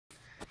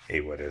Hey,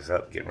 what is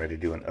up? Getting ready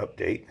to do an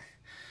update.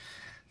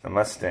 The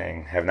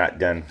Mustang, have not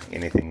done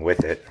anything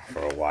with it for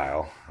a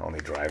while. Only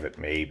drive it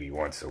maybe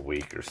once a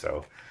week or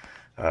so.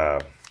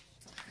 The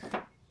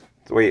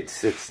way it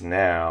sits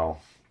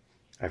now,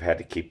 I've had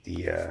to keep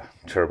the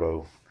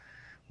turbo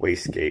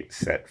wastegate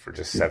set for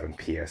just 7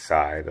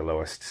 psi, the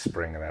lowest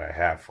spring that I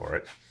have for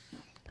it,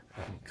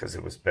 because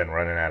it was been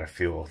running out of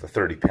fuel. The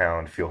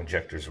 30-pound fuel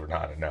injectors were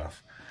not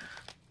enough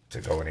to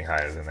go any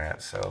higher than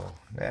that. So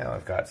now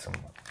I've got some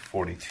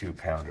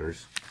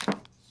 42-pounders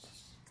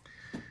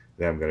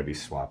that I'm going to be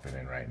swapping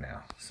in right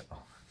now. So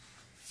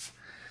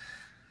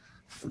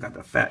I've got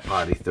the fat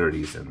body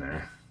 30s in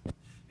there,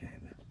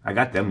 and I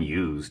got them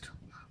used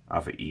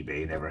off of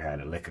eBay. Never had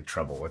a lick of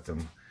trouble with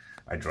them.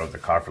 I drove the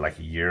car for like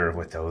a year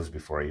with those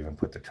before I even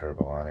put the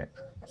turbo on it.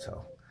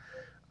 So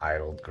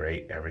idled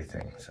great,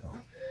 everything. So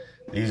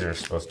these are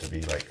supposed to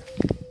be like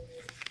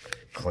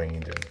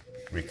cleaned and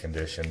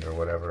reconditioned or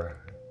whatever.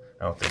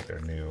 I don't think they're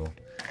new.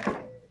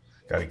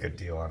 Got a good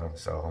deal on them,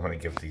 so I'm going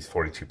to give these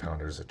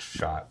 42-pounders a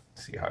shot,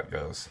 see how it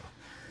goes.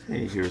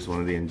 Hey, here's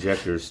one of the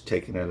injectors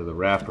taken out of the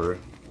wrapper.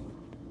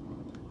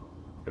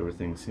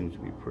 Everything seems to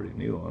be pretty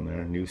new on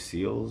there. New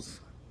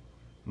seals.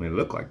 I mean, they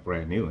look like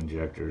brand new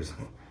injectors.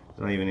 There's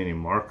not even any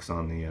marks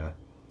on the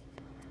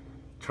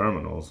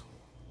terminals.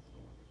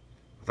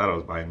 I thought I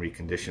was buying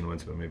reconditioned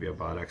ones, but maybe I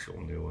bought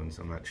actual new ones.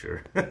 I'm not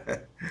sure.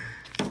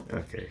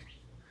 Okay.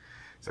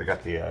 So I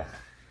got the,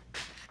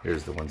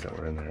 here's the ones that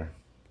were in there.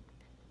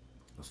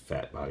 Those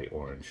fat body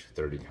orange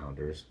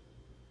 30-pounders.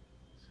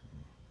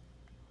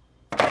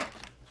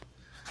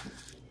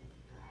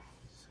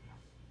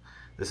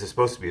 This is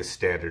supposed to be a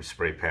standard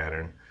spray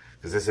pattern,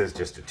 because this is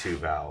just a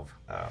 2-valve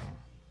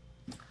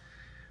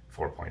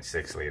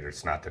 4.6 liter.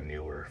 It's not the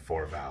newer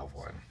 4-valve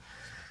one.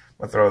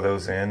 I'll throw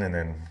those in and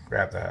then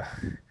grab the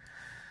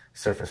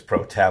Surface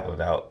Pro tablet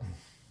out,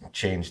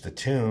 change the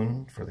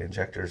tune for the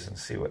injectors, and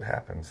see what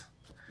happens.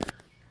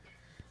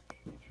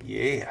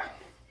 Yeah.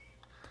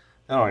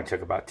 That only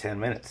took about 10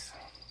 minutes.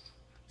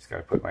 Just got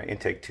to put my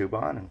intake tube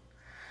on and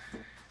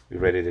be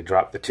ready to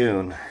drop the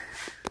tune.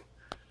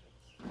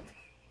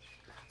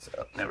 So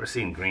I've never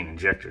seen green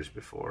injectors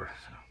before.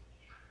 So.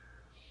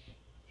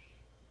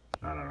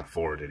 Not on a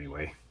Ford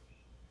anyway.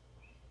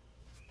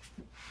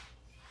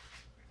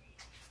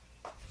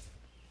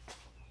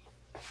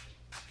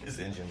 This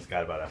engine's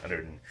got about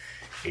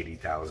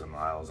 180,000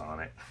 miles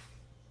on it.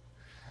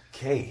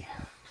 Okay,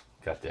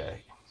 got the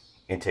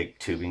intake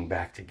tubing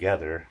back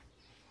together.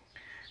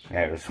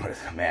 There's where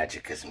the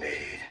magic is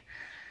made.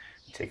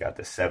 Take out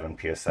the 7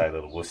 psi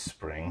little wuss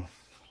spring.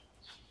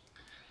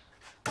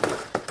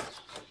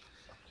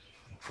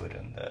 Put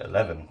in the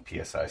 11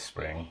 psi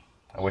spring.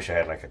 I wish I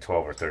had like a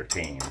 12 or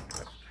 13,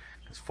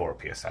 because 4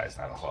 psi is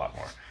not a whole lot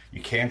more.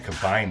 You can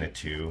combine the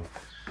two.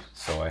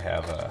 So I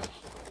have a,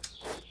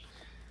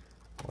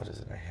 what is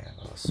it I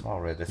have? A small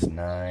red, that's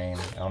 9.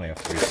 I only have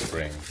 3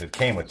 springs. It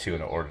came with 2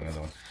 and I ordered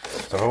another one.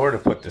 So if I were to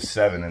put the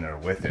 7 in there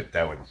with it,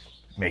 that would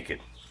make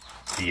it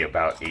be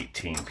about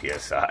 18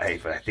 psi,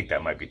 but I think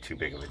that might be too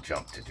big of a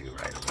jump to do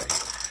right away.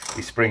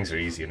 These springs are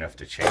easy enough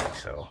to change,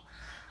 so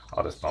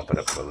I'll just bump it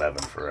up to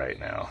 11 for right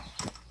now.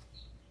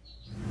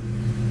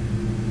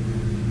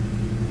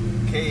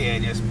 Okay, I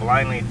just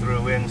blindly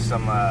threw in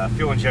some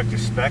fuel injector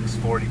specs,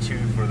 42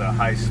 for the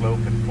high slope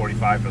and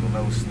 45 for the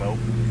low slope.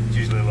 It's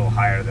usually a little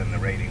higher than the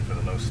rating for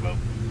the low slope,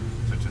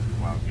 so it's just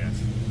a wild guess.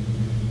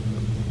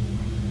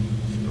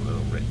 Just a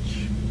little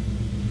rich.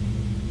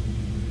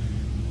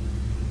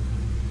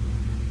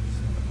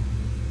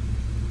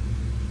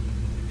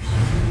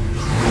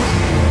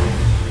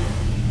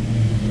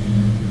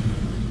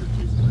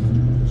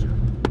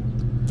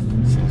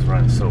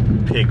 So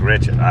pig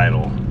rich at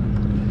idle.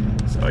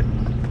 So I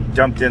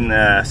jumped in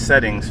the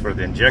settings for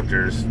the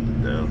injectors,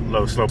 the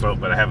low slope out,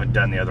 but I haven't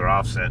done the other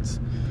offsets.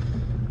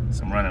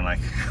 So I'm running like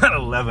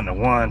 11 to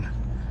 1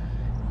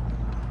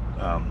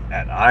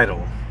 at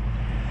idle.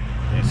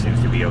 And it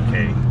seems to be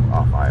okay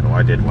off idle.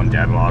 I did one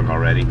dad log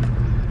already,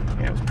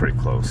 and it was pretty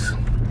close.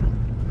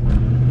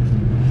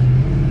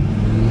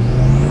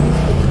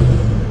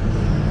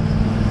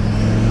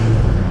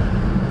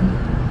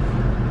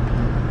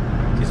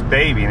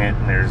 Babying it,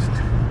 and there's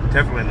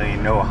definitely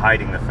no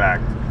hiding the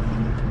fact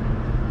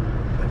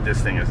that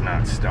this thing is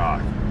not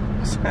stock.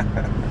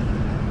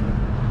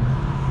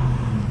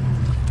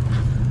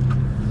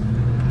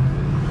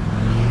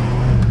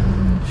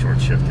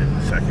 Short shift it in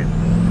a second.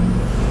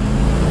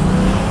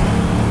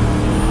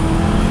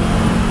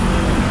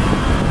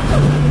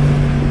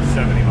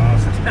 $70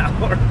 miles an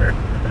hour.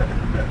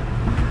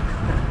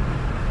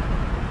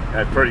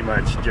 I pretty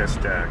much just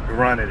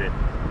grunted it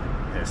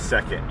in a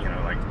second, you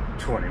know, like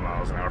 20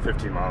 miles an hour,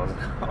 15 miles an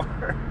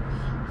hour.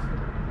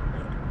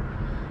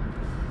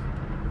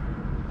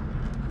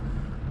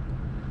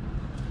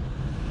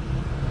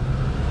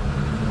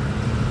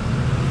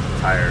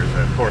 Tires,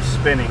 of course,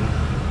 spinning,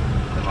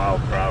 the mile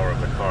per hour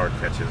of the car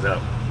catches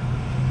up.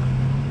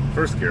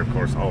 First gear, of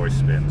course, always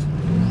spins.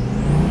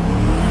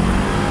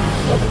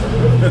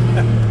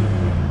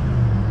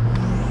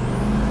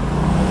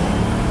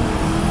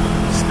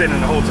 spinning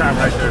the whole time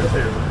right there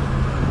too.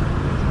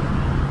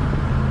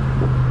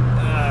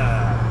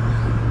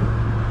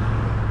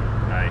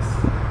 Nice.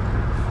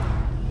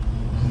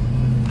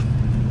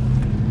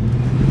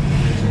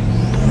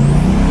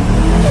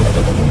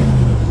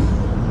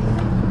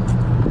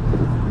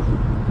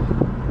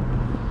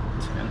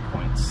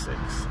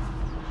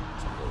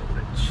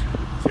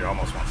 It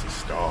almost wants to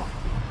stall.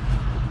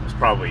 It's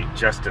probably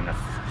just enough.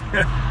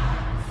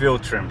 Fill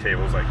trim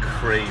tables like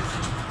crazy.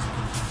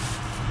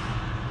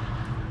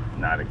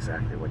 Not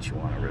exactly what you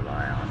want to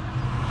rely on.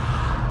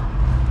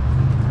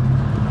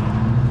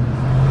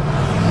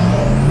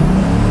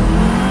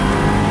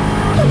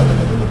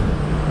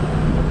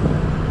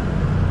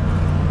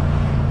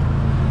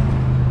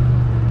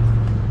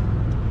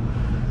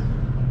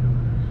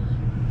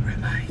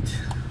 Red light.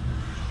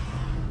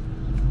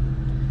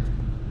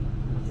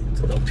 It's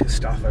a little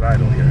pissed off at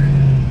idle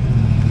here.